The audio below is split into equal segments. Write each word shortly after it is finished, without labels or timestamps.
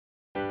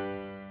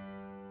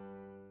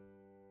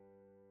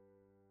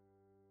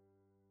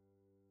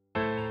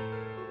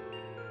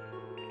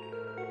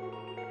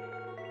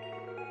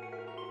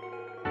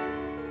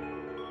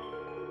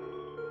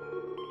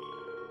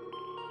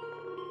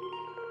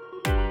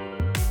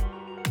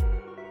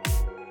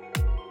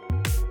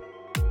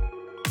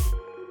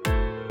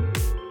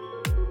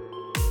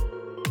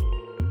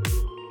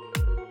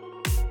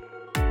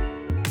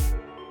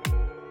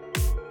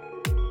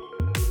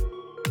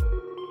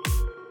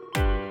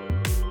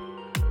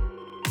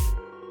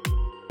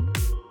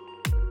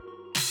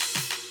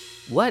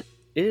What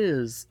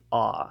is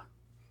awe?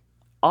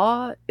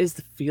 Awe is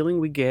the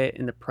feeling we get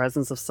in the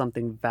presence of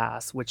something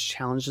vast which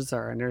challenges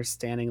our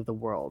understanding of the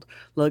world,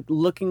 like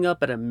looking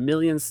up at a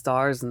million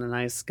stars in the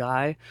night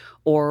sky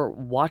or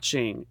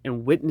watching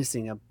and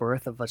witnessing a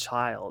birth of a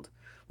child.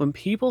 When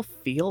people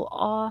feel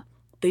awe,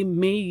 they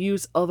may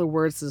use other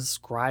words to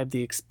describe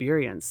the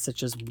experience,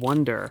 such as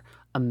wonder,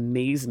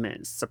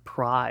 amazement,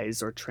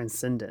 surprise, or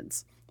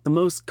transcendence. The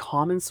most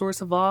common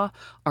source of awe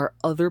are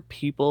other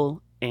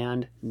people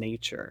and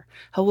nature.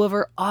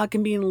 However, awe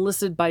can be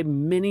enlisted by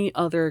many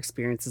other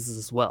experiences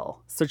as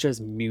well, such as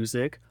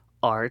music,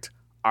 art,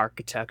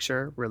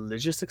 architecture,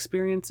 religious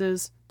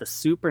experiences, the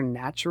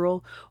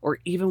supernatural, or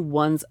even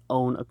one's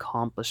own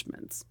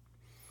accomplishments.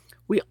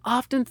 We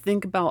often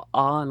think about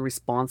awe in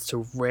response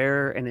to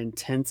rare and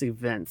intense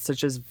events,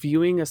 such as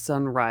viewing a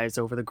sunrise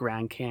over the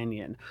Grand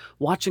Canyon,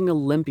 watching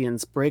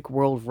Olympians break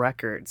world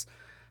records.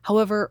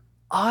 However,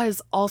 awe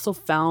is also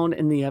found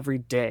in the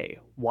everyday,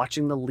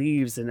 watching the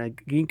leaves in a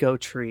ginkgo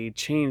tree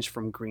change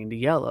from green to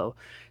yellow,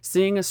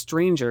 seeing a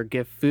stranger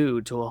give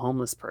food to a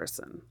homeless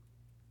person.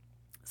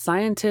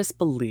 Scientists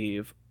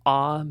believe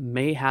awe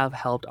may have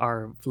helped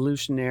our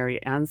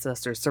evolutionary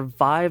ancestors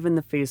survive in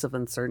the face of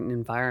uncertain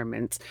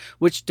environments,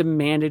 which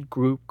demanded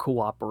group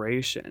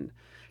cooperation.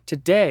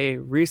 Today,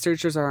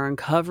 researchers are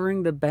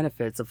uncovering the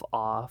benefits of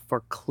awe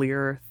for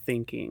clear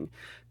thinking,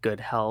 good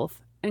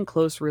health, and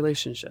close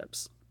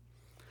relationships.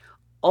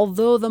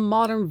 Although the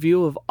modern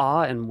view of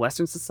awe in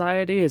Western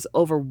society is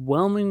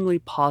overwhelmingly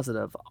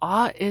positive,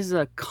 awe is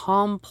a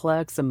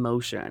complex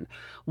emotion,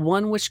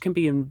 one which can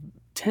be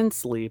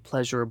intensely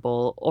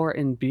pleasurable or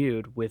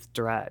imbued with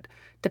dread,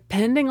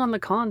 depending on the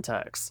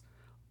context.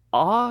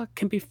 Awe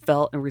can be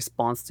felt in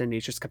response to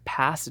nature's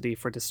capacity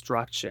for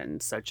destruction,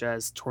 such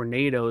as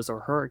tornadoes or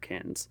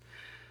hurricanes,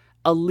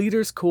 a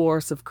leader's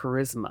coercive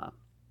charisma,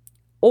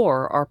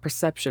 or our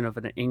perception of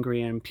an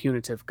angry and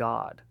punitive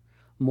God.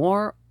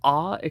 More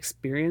awe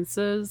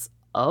experiences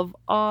of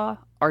awe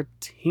are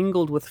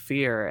tingled with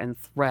fear and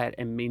threat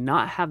and may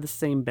not have the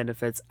same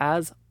benefits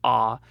as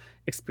awe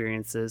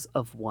experiences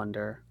of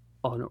wonder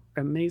or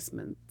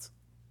amazement.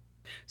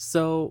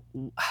 So,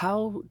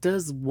 how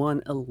does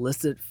one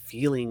elicit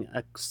feeling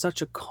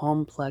such a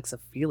complex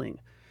of feeling?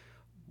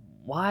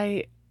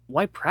 Why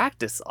why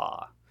practice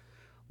awe?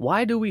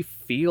 Why do we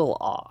feel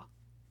awe?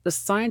 The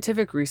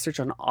scientific research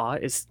on awe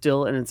is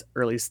still in its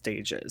early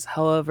stages.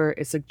 However,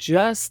 it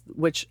suggests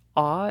which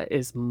awe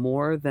is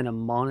more than a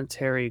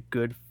monetary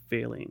good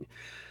feeling.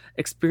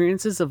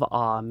 Experiences of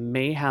awe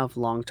may have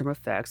long term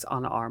effects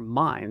on our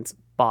minds,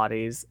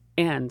 bodies,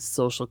 and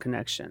social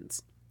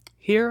connections.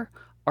 Here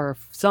are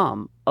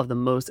some of the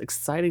most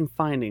exciting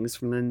findings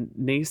from the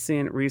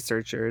nascent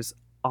researchers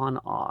on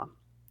awe.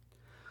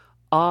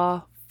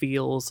 Awe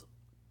feels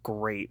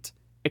great.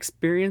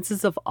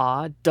 Experiences of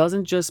awe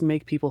doesn't just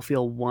make people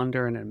feel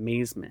wonder and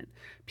amazement.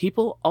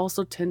 People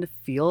also tend to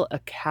feel a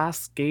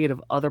cascade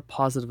of other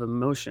positive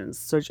emotions,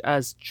 such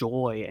as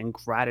joy and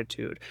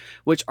gratitude,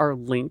 which are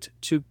linked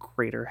to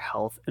greater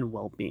health and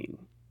well being.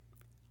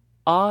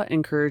 Awe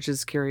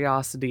encourages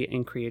curiosity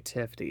and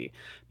creativity.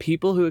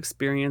 People who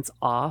experience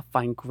awe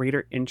find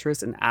greater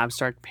interest in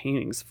abstract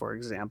paintings, for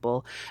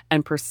example,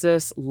 and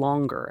persist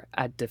longer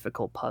at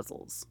difficult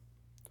puzzles.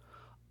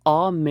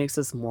 Awe makes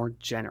us more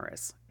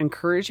generous,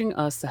 encouraging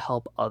us to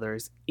help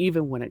others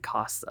even when it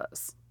costs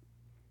us.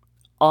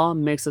 Awe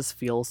makes us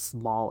feel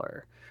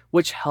smaller,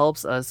 which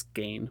helps us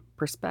gain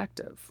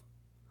perspective.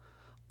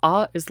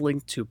 Awe is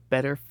linked to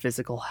better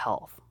physical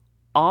health.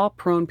 Awe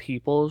prone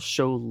people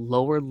show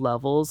lower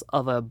levels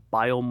of a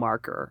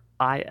biomarker,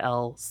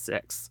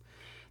 IL-6,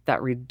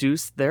 that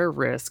reduce their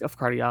risk of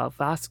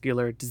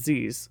cardiovascular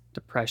disease,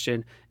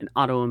 depression, and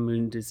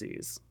autoimmune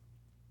disease.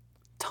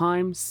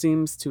 Time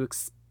seems to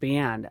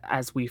expand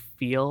as we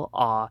feel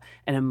awe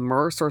and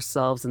immerse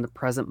ourselves in the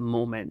present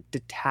moment,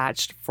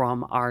 detached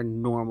from our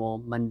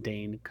normal,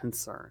 mundane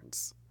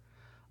concerns.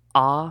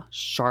 Awe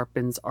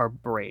sharpens our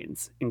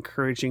brains,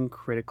 encouraging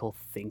critical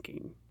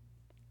thinking.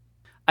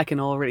 I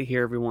can already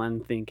hear everyone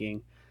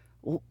thinking,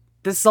 well,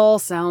 this all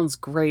sounds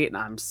great, and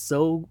I'm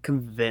so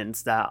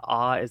convinced that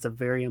awe is a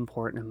very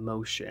important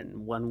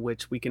emotion, one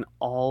which we can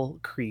all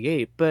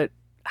create. But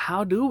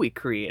how do we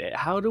create it?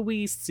 How do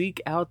we seek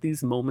out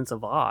these moments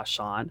of awe,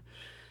 Sean?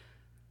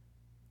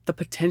 The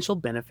potential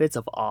benefits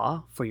of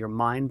awe for your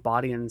mind,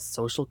 body, and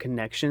social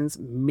connections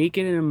make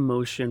it an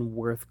emotion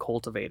worth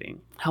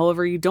cultivating.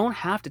 However, you don't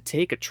have to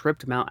take a trip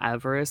to Mount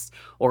Everest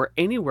or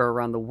anywhere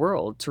around the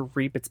world to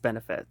reap its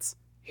benefits.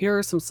 Here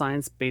are some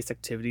science based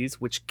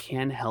activities which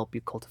can help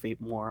you cultivate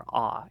more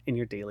awe in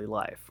your daily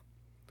life.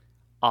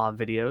 Awe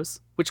videos,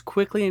 which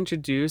quickly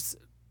introduce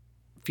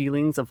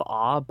feelings of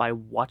awe by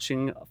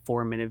watching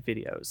 4-minute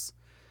videos.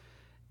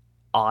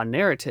 Awe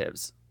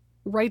narratives,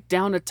 write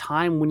down a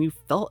time when you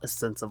felt a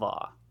sense of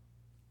awe.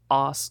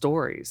 Awe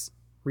stories,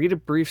 read a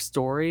brief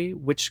story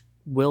which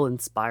will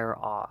inspire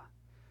awe.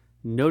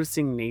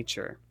 Noticing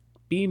nature,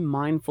 be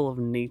mindful of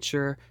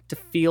nature to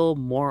feel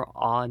more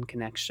awe and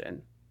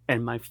connection.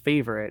 And my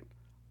favorite,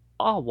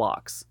 awe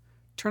walks.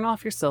 Turn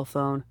off your cell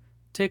phone,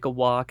 take a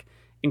walk,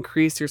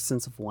 increase your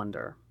sense of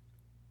wonder.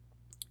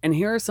 And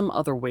here are some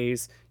other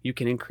ways you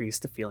can increase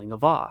the feeling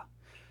of awe.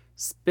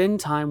 Spend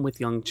time with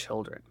young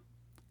children.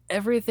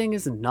 Everything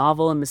is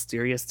novel and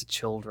mysterious to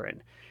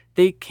children.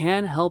 They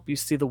can help you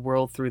see the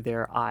world through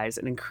their eyes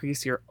and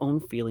increase your own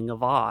feeling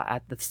of awe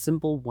at the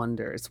simple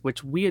wonders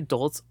which we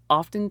adults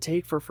often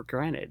take for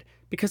granted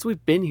because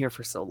we've been here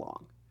for so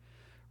long.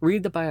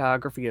 Read the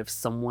biography of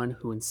someone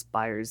who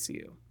inspires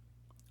you.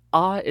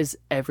 Awe is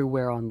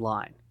everywhere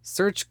online.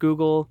 Search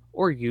Google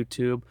or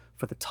YouTube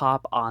for the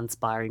top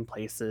awe-inspiring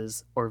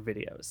places or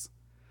videos.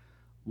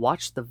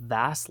 Watch the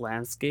vast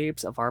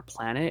landscapes of our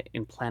planet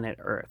in Planet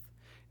Earth.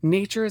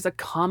 Nature is a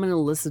common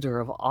elicitor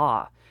of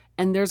awe,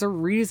 and there's a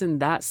reason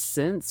that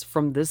scents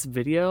from this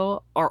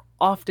video are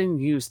often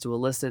used to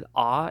elicit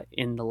awe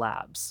in the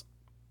labs.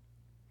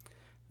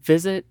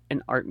 Visit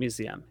an art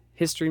museum,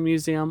 history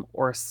museum,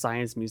 or a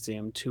science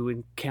museum to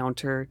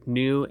encounter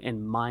new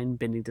and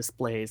mind-bending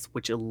displays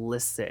which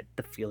elicit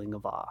the feeling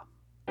of awe.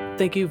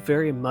 Thank you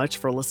very much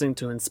for listening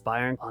to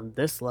Inspiring on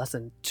this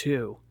lesson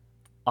 2,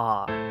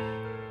 awe.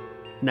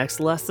 Next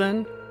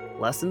lesson,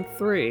 lesson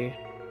 3,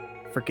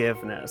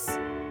 forgiveness.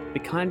 Be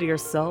kind to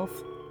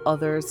yourself,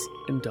 others,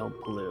 and don't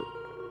pollute.